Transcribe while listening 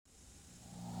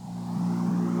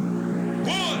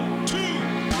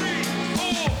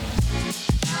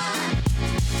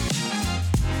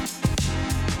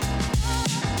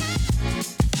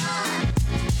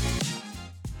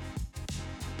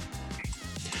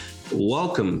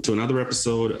Welcome to another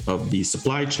episode of the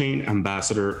Supply Chain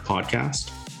Ambassador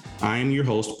podcast. I am your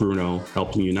host, Bruno,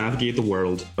 helping you navigate the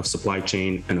world of supply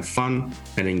chain in a fun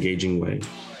and engaging way.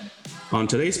 On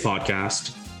today's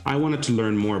podcast, I wanted to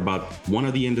learn more about one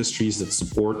of the industries that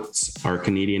supports our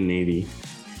Canadian Navy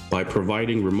by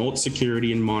providing remote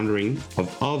security and monitoring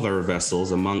of all of our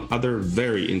vessels, among other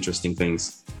very interesting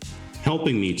things.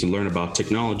 Helping me to learn about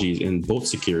technologies in boat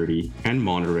security and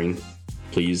monitoring,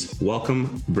 please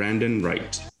welcome Brandon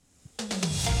Wright.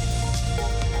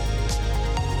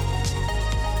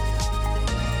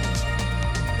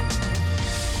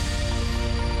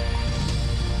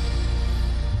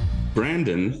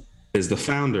 Brandon is the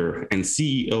founder and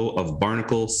CEO of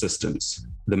Barnacle Systems,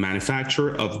 the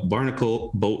manufacturer of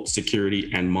Barnacle boat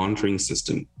security and monitoring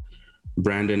system.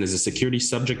 Brandon is a security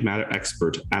subject matter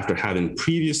expert after having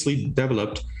previously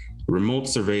developed remote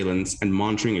surveillance and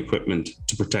monitoring equipment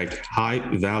to protect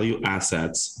high-value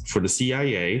assets for the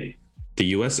CIA, the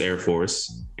U.S. Air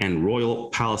Force, and royal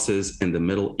palaces in the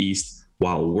Middle East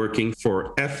while working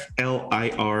for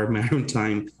FLIR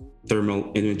Maritime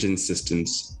Thermal Imaging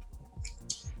Systems.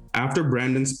 After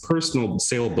Brandon's personal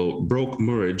sailboat broke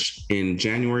moorage in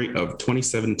January of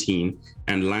 2017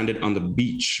 and landed on the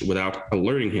beach without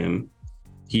alerting him,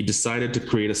 he decided to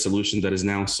create a solution that is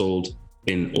now sold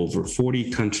in over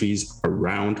 40 countries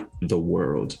around the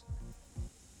world.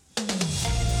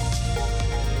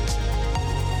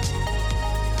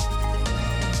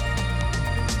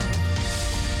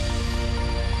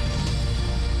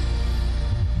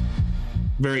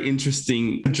 Very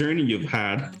interesting journey you've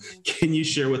had. Can you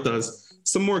share with us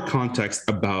some more context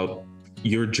about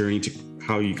your journey to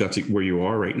how you got to where you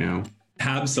are right now?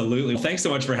 Absolutely. Thanks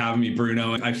so much for having me,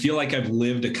 Bruno. I feel like I've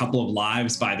lived a couple of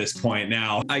lives by this point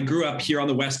now. I grew up here on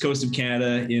the west coast of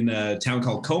Canada in a town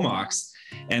called Comox,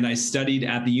 and I studied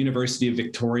at the University of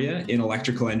Victoria in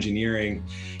electrical engineering.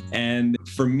 And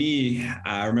for me,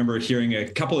 I remember hearing a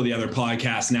couple of the other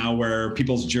podcasts now where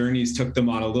people's journeys took them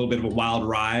on a little bit of a wild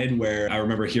ride, where I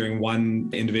remember hearing one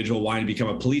individual wanting to become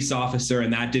a police officer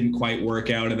and that didn't quite work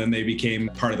out. And then they became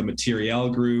part of the Materiel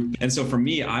group. And so for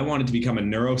me, I wanted to become a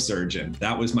neurosurgeon.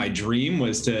 That was my dream,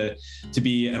 was to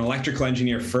be an electrical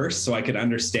engineer first so I could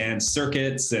understand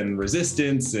circuits and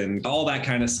resistance and all that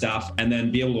kind of stuff, and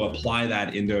then be able to apply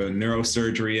that into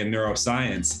neurosurgery and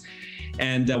neuroscience.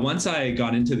 And once I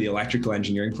got into the electrical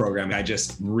engineering program, I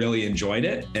just really enjoyed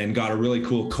it and got a really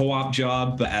cool co-op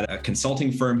job at a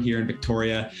consulting firm here in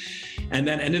Victoria, and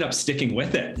then ended up sticking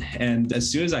with it. And as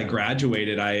soon as I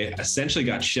graduated, I essentially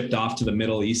got shipped off to the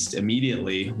Middle East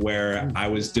immediately, where I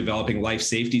was developing life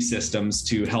safety systems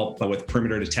to help with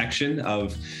perimeter detection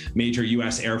of major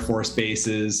US Air Force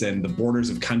bases and the borders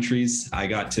of countries. I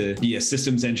got to be a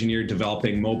systems engineer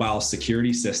developing mobile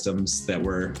security systems that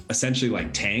were essentially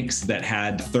like tanks that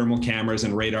had thermal cameras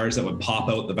and radars that would pop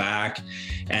out the back,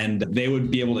 and they would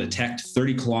be able to detect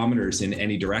 30 kilometers in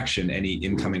any direction, any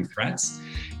incoming threats,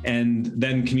 and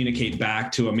then communicate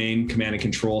back to a main command and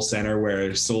control center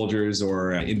where soldiers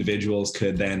or individuals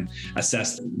could then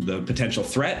assess the potential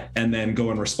threat and then go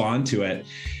and respond to it.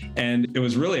 And it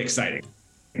was really exciting.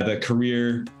 The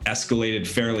career escalated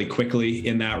fairly quickly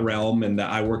in that realm, and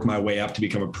I worked my way up to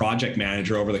become a project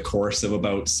manager over the course of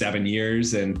about 7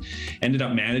 years, and ended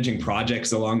up managing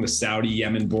projects along the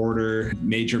Saudi-Yemen border,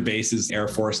 major bases, Air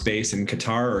Force Base in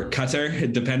Qatar or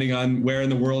Qatar, depending on where in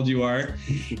the world you are.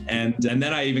 And then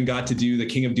I even got to do the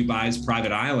King of Dubai's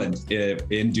private island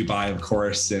in Dubai, of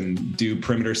course, and do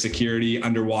perimeter security,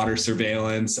 underwater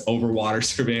surveillance, overwater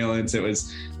surveillance. It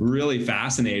was really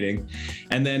fascinating.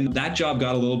 And then that job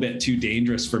got a little bit too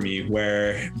dangerous for me,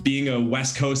 where being a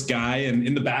West Coast guy, and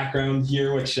in the background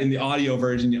here, which in the audio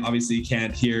version you obviously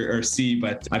can't hear or see,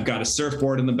 but I've got a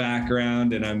surfboard in the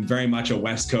background, and I'm very much a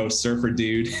West Coast surfer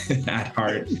dude at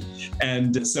heart.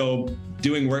 And so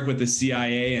doing work with the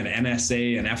CIA and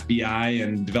NSA and FBI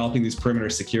and developing these perimeter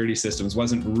security systems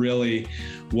wasn't really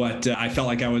what I felt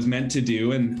like I was meant to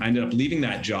do. And I ended up leaving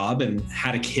that job and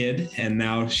had a kid, and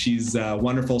now she's a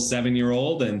wonderful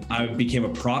 7-year-old. And I became a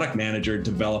product manager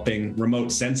developing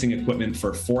remote sensing equipment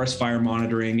for forest fire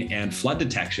monitoring and flood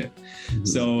detection. Mm-hmm.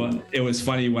 So it was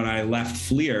funny, when I left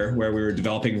FLIR, where we were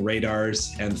developing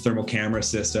radars and thermal camera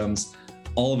systems,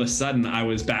 all of a sudden I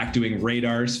was back doing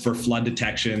radars for flood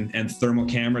detection and thermal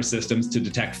camera systems to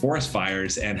detect forest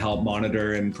fires and help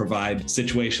monitor and provide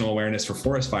situational awareness for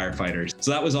forest firefighters.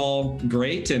 So that was all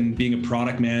great. And being a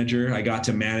product manager, I got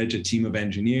to manage a team of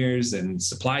engineers and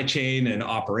supply chain and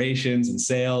operations and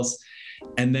sales.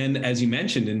 And then, as you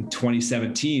mentioned, in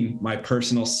 2017, my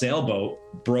personal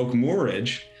sailboat broke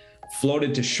moorage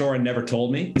floated to shore and never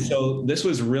told me. So this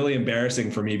was really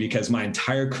embarrassing for me because my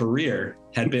entire career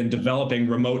had been developing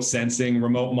remote sensing,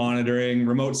 remote monitoring,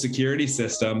 remote security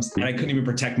systems, and I couldn't even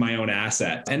protect my own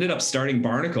asset. Ended up starting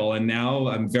Barnacle, and now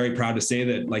I'm very proud to say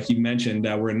that, like you mentioned,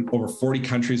 we're in over 40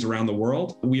 countries around the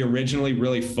world. We originally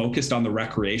really focused on the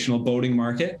recreational boating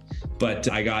market,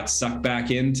 but I got sucked back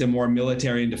into more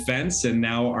military and defense, and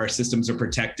now our systems are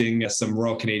protecting some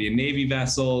Royal Canadian Navy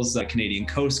vessels, Canadian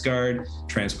Coast Guard,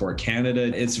 Transport Canada.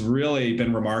 It's really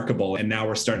been remarkable, and now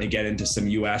we're starting to get into some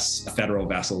US federal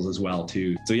vessels as well too.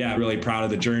 So yeah, really proud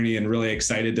of the journey and really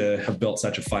excited to have built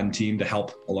such a fun team to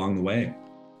help along the way.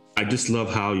 I just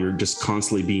love how you're just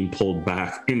constantly being pulled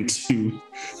back into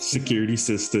security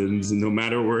systems, no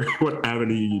matter what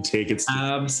avenue you take. It's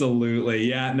absolutely,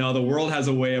 yeah. No, the world has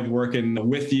a way of working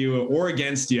with you or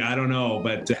against you. I don't know,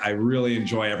 but I really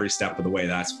enjoy every step of the way.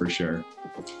 That's for sure.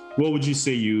 What would you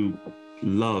say you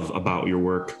love about your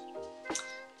work?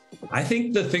 I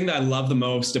think the thing that I love the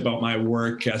most about my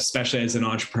work, especially as an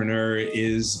entrepreneur,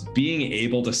 is being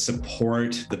able to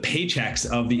support the paychecks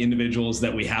of the individuals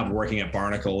that we have working at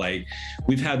Barnacle. Like,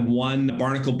 we've had one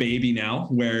Barnacle baby now,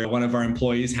 where one of our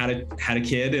employees had a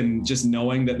kid, and just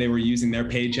knowing that they were using their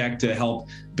paycheck to help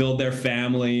build their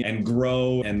family and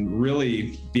grow and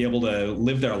really be able to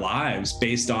live their lives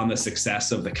based on the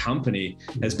success of the company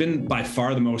has been by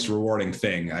far the most rewarding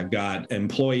thing. I've got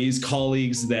employees,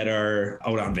 colleagues that are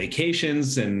out on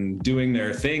vacations and doing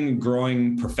their thing,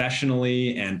 growing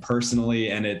professionally and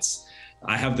personally. And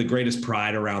I have the greatest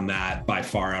pride around that by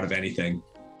far out of anything.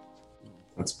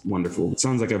 That's wonderful. It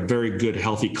sounds like a very good,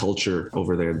 healthy culture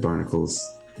over there at Barnacles.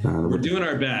 We're doing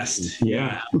our best.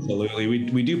 Yeah, absolutely.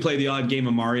 We do play the odd game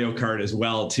of Mario Kart as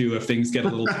well, too, if things get a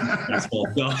little stressful.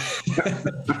 So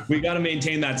we got to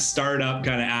maintain that startup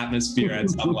kind of atmosphere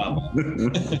at some level.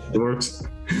 It works.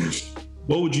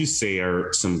 What would you say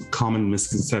are some common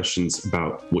misconceptions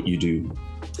about what you do?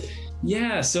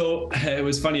 Yeah, so it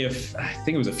was funny. I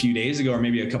think it was a few days ago or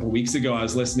maybe a couple of weeks ago, I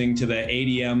was listening to the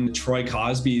ADM Troy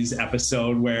Cosby's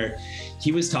episode where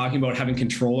he was talking about having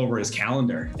control over his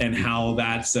calendar and how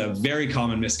that's a very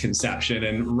common misconception.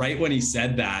 And right when he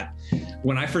said that,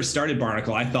 when I first started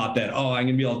Barnacle, I thought that, I'm going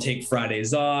to be able to take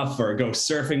Fridays off or go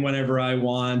surfing whenever I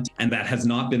want. And that has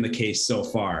not been the case so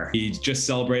far. We just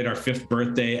celebrated our 5th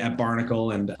birthday at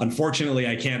Barnacle. And unfortunately,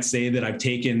 I can't say that I've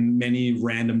taken many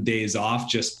random days off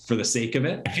just for the sake of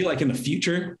it. I feel like in the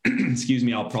future,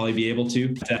 I'll probably be able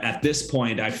to. At this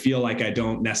point, I feel like I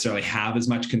don't necessarily have as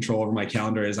much control over my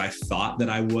calendar as I thought that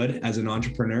I would as an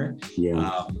entrepreneur.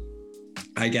 Yeah.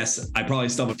 I guess I probably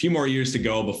still have a few more years to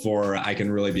go before I can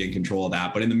really be in control of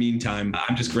that. But in the meantime,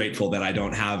 I'm just grateful that I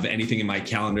don't have anything in my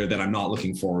calendar that I'm not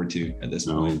looking forward to at this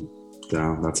point.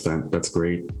 Yeah, that's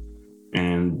great.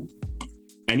 And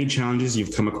any challenges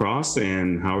you've come across,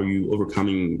 and how are you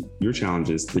overcoming your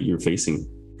challenges that you're facing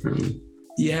currently?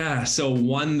 Yeah. So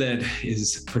one that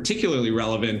is particularly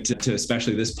relevant to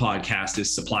especially this podcast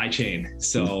is supply chain.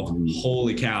 So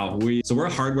holy cow. We're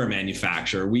a hardware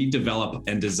manufacturer. We develop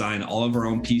and design all of our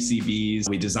own PCBs.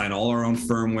 We design all our own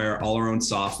firmware, all our own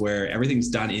software. Everything's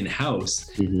done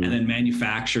in-house and then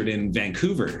manufactured in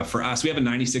Vancouver. For us, we have a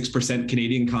 96%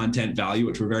 Canadian content value,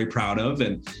 which we're very proud of.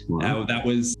 And that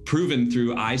was proven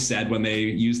through ISED when they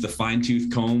used the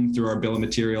fine-tooth comb through our bill of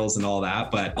materials and all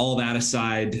that. But all that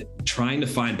aside, trying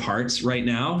to find parts right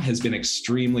now has been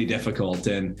extremely difficult.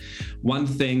 And one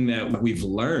thing that we've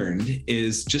learned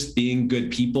is just being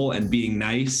good people and being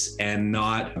nice and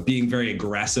not being very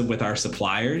aggressive with our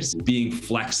suppliers, being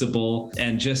flexible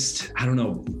and just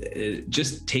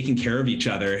taking care of each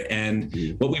other.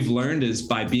 And what we've learned is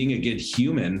by being a good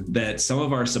human, that some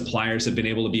of our suppliers have been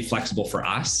able to be flexible for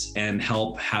us and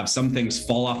help have some things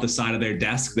fall off the side of their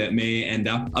desk that may end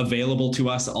up available to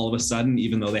us all of a sudden,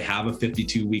 even though they have a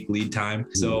 52-week lead time.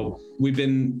 So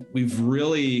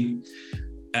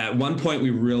at one point we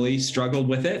really struggled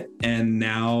with it. And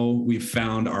now we've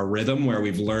found our rhythm where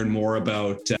we've learned more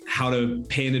about how to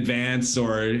pay in advance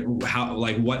or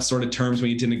what sort of terms we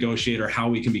need to negotiate or how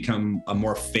we can become a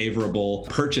more favorable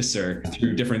purchaser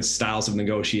through different styles of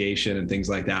negotiation and things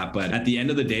like that. But at the end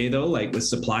of the day though, like with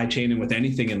supply chain and with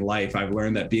anything in life, I've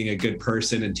learned that being a good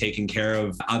person and taking care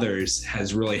of others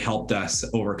has really helped us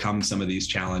overcome some of these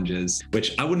challenges,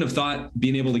 which I wouldn't have thought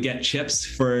being able to get chips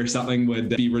for something would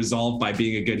be resolved by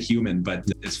being a good human. But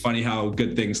it's funny how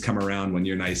good things come around when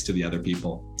you're nice to the other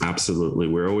people. Absolutely.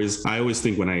 I always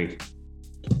think when I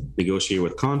negotiate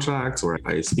with contracts or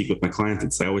I speak with my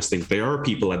clients, I always think there are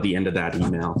people at the end of that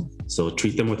email. So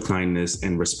treat them with kindness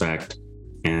and respect,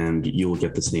 and you will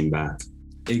get the same back.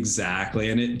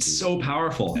 Exactly. And it's so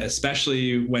powerful,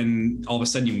 especially when all of a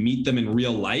sudden you meet them in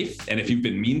real life. And if you've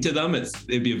been mean to them,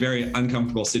 it'd be a very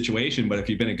uncomfortable situation. But if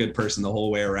you've been a good person the whole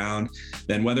way around,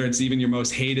 then whether it's even your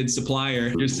most hated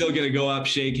supplier, you're still going to go up,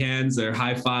 shake hands or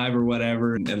high five or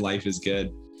whatever, and life is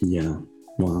good. Yeah.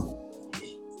 Wow.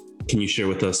 Can you share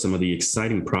with us some of the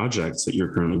exciting projects that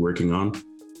you're currently working on?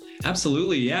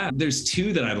 Absolutely. Yeah. There's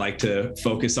two that I'd like to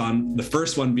focus on. The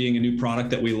first one being a new product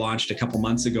that we launched a couple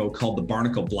months ago called the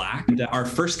Barnacle Black. And our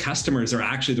first customers are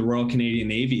actually the Royal Canadian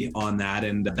Navy on that.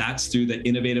 And that's through the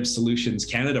Innovative Solutions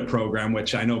Canada program,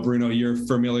 which I know, Bruno, you're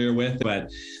familiar with.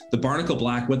 But the Barnacle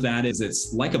Black, what that is,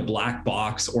 it's like a black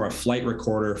box or a flight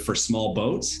recorder for small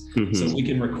boats. Mm-hmm. So we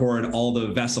can record all the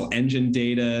vessel engine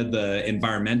data, the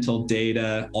environmental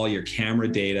data, all your camera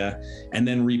data, and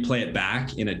then replay it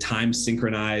back in a time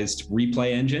synchronized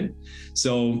replay engine.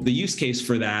 So the use case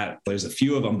for that, there's a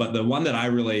few of them, but the one that I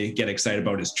really get excited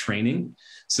about is training.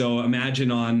 So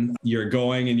imagine you're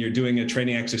going and you're doing a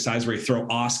training exercise where you throw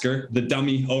Oscar, the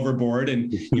dummy, overboard,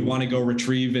 and you want to go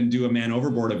retrieve and do a man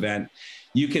overboard event.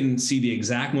 You can see the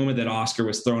exact moment that Oscar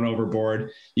was thrown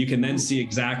overboard. You can then see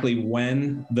exactly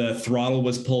when the throttle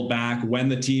was pulled back, when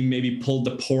the team maybe pulled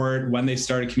to port, when they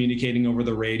started communicating over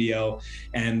the radio,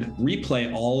 and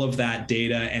replay all of that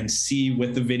data and see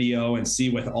with the video and see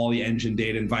with all the engine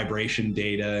data and vibration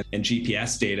data and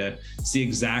GPS data, see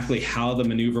exactly how the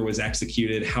maneuver was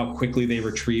executed, how quickly they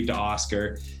retrieved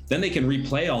Oscar. Then they can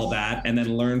replay all that and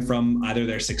then learn from either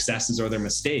their successes or their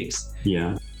mistakes.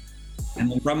 Yeah.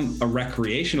 And from a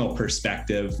recreational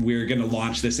perspective, we're going to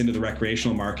launch this into the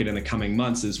recreational market in the coming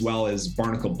months, as well as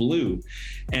Barnacle Blue.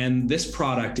 And this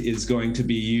product is going to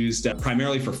be used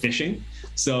primarily for fishing.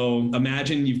 So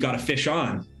imagine you've got a fish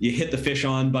on. You hit the fish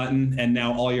on button, and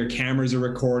now all your cameras are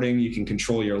recording. You can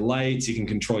control your lights. You can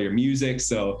control your music.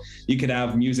 So you could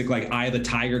have music like Eye of the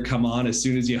Tiger come on as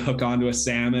soon as you hook onto a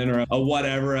salmon or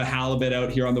a halibut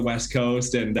out here on the West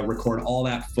Coast, and record all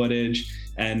that footage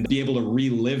and be able to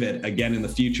relive it again in the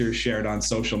future, share it on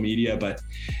social media. But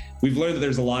we've learned that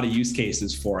there's a lot of use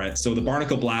cases for it. So the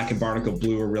Barnacle Black and Barnacle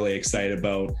Blue are really excited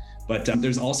about. But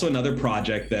there's also another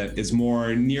project that is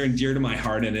more near and dear to my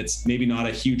heart, and it's maybe not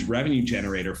a huge revenue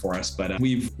generator for us, but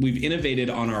we've innovated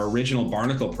on our original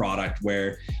Barnacle product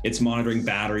where it's monitoring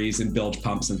batteries and bilge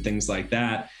pumps and things like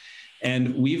that.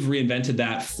 And we've reinvented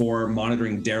that for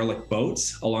monitoring derelict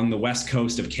boats along the west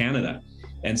coast of Canada.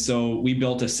 And so we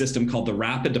built a system called the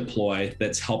Rapid Deploy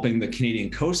that's helping the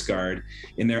Canadian Coast Guard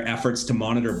in their efforts to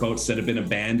monitor boats that have been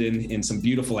abandoned in some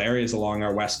beautiful areas along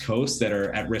our west coast that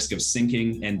are at risk of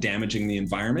sinking and damaging the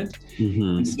environment. Mm-hmm.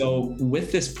 And so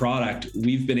with this product,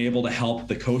 we've been able to help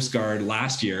the Coast Guard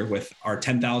last year with our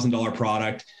 $10,000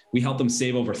 product. We helped them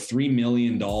save over $3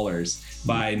 million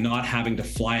by not having to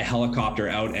fly a helicopter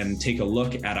out and take a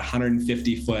look at a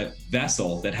 150-foot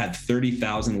vessel that had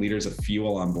 30,000 liters of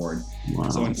fuel on board. Wow.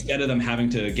 So instead of them having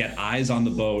to get eyes on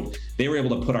the boat, they were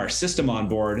able to put our system on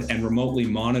board and remotely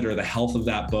monitor the health of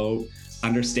that boat,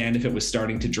 understand if it was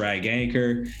starting to drag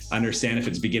anchor, understand if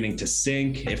it's beginning to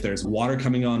sink. If there's water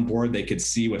coming on board, they could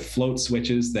see with float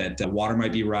switches that water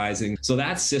might be rising. So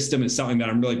that system is something that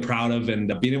I'm really proud of, and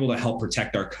being able to help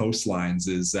protect our coastlines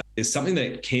is something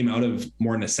that came out of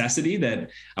more necessity that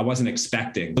I wasn't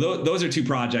expecting. Those are two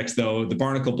projects, though. The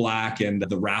Barnacle Black and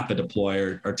the Rapid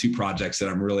Deploy are two projects that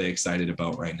I'm really excited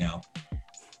about right now.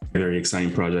 Very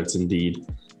exciting projects indeed.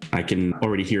 I can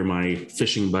already hear my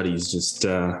fishing buddies just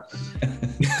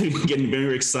getting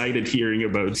very excited hearing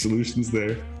about solutions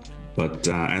there. But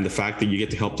and the fact that you get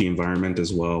to help the environment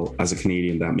as well as a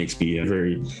Canadian, that makes me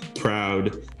very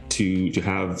proud to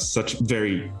have such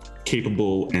very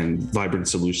capable and vibrant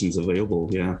solutions available.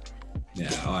 Yeah.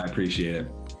 I appreciate it.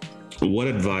 What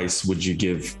advice would you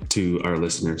give to our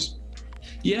listeners?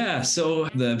 Yeah, so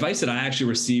the advice that I actually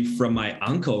received from my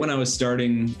uncle when I was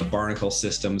starting Barnacle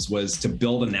Systems was to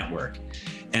build a network.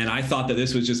 And I thought that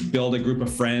this was just build a group of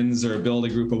friends or build a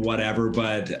group of whatever.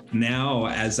 But now,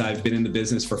 as I've been in the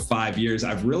business for 5 years,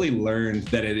 I've really learned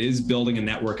that it is building a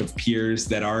network of peers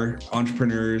that are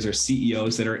entrepreneurs or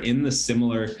CEOs that are in the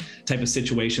similar type of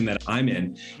situation that I'm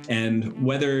in. And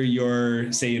whether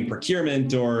you're, say, in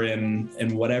procurement or in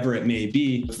whatever it may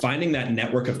be, finding that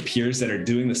network of peers that are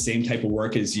doing the same type of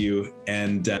work as you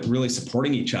and really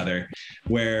supporting each other,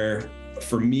 where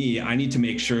for me, I need to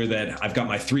make sure that I've got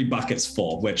my 3 buckets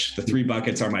full, which the 3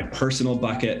 buckets are my personal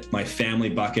bucket, my family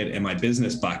bucket, and my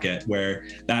business bucket, where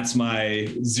that's my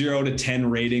 0 to 10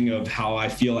 rating of how I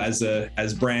feel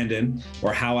as Brandon,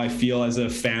 or how I feel as a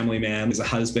family man, as a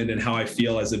husband, and how I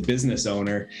feel as a business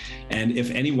owner. And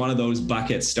if any one of those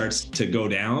buckets starts to go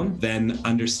down, then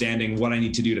understanding what I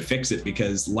need to do to fix it,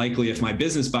 because likely if my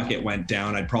business bucket went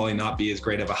down, I'd probably not be as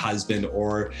great of a husband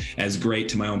or as great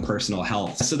to my own personal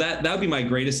health. So that would be my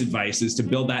greatest advice, is to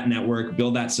build that network,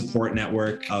 build that support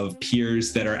network of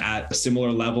peers that are at a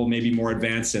similar level, maybe more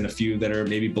advanced, and a few that are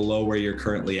maybe below where you're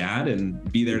currently at,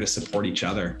 and be there to support each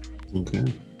other.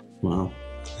 Okay. Wow.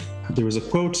 There was a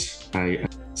quote I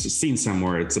seen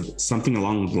somewhere. It's something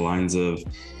along the lines of,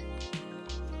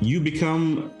 you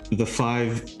become the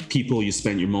 5 people you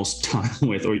spend your most time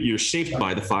with, or you're shaped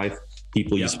by the 5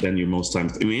 people you spend your most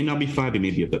time. It may not be 5, it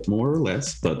may be a bit more or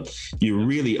less, but you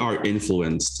really are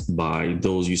influenced by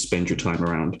those you spend your time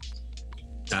around.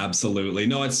 Absolutely.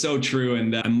 No, it's so true.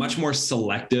 And I'm much more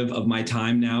selective of my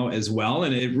time now as well.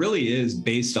 And it really is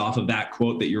based off of that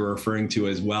quote that you're referring to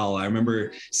as well. I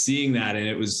remember seeing that, and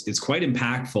it's quite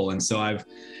impactful. And so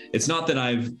it's not that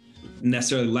I've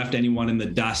necessarily left anyone in the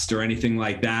dust or anything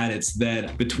like that. It's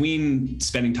that between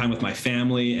spending time with my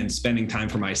family and spending time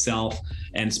for myself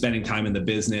and spending time in the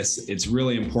business, it's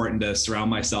really important to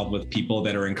surround myself with people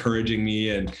that are encouraging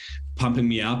me and pumping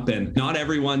me up. And not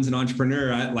everyone's an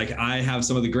entrepreneur. I have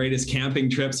some of the greatest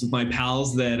camping trips with my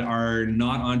pals that are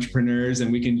not entrepreneurs,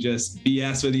 and we can just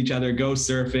BS with each other, go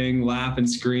surfing, laugh and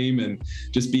scream, and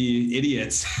just be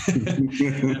idiots.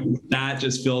 That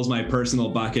just fills my personal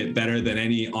bucket better than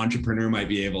any entrepreneur might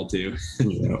be able to.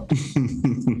 Yeah.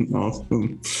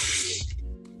 Awesome.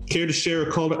 Care to share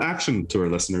a call to action to our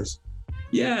listeners?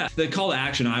 Yeah, the call to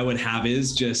action I would have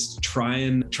is just try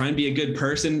and be a good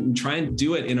person, and try and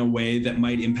do it in a way that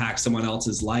might impact someone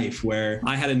else's life. Where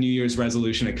I had a New Year's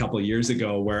resolution a couple of years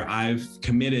ago where I've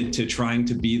committed to trying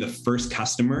to be the first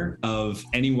customer of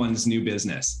anyone's new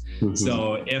business. Mm-hmm.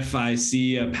 So if I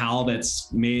see a pal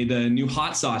that's made a new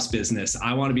hot sauce business,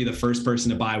 I want to be the first person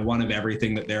to buy one of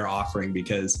everything that they're offering,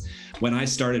 because when I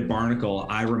started Barnacle,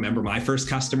 I remember my first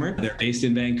customer. They're based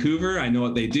in Vancouver. I know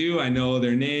what they do. I know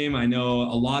their name. I know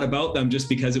a lot about them just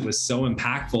because it was so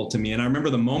impactful to me. And I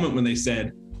remember the moment when they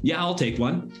said, "Yeah, I'll take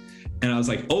one." And I was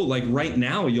like, "Oh, like right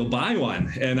now you'll buy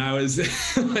one." And I was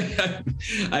like,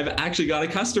 I've actually got a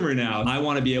customer now. I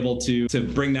want to be able to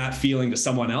bring that feeling to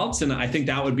someone else. And I think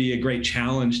that would be a great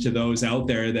challenge to those out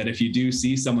there, that if you do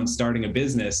see someone starting a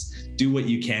business, do what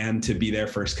you can to be their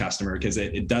first customer, because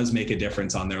it does make a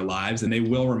difference on their lives, and they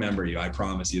will remember you. I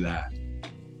promise you that.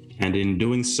 And in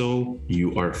doing so,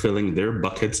 you are filling their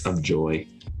buckets of joy.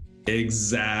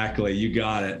 Exactly. You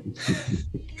got it.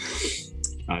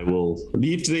 I will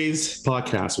leave today's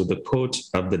podcast with the quote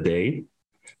of the day,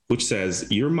 which says,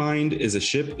 "Your mind is a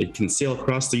ship. It can sail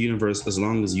across the universe as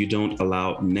long as you don't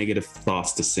allow negative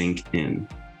thoughts to sink in."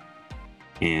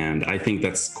 And I think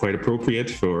that's quite appropriate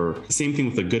for the same thing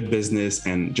with a good business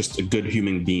and just a good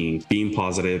human being, being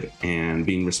positive and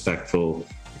being respectful.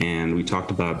 And we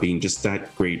talked about being just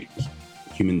that great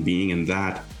human being, and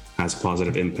that has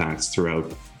positive impacts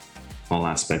throughout all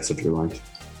aspects of your life.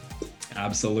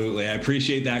 Absolutely. I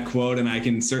appreciate that quote, and I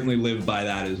can certainly live by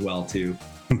that as well, too.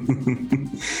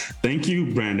 Thank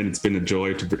you, Brandon. It's been a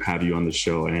joy to have you on the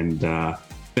show. And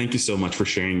thank you so much for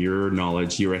sharing your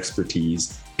knowledge, your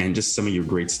expertise, and just some of your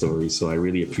great stories. So I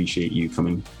really appreciate you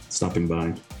stopping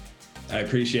by. I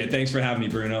appreciate it. Thanks for having me,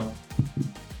 Bruno.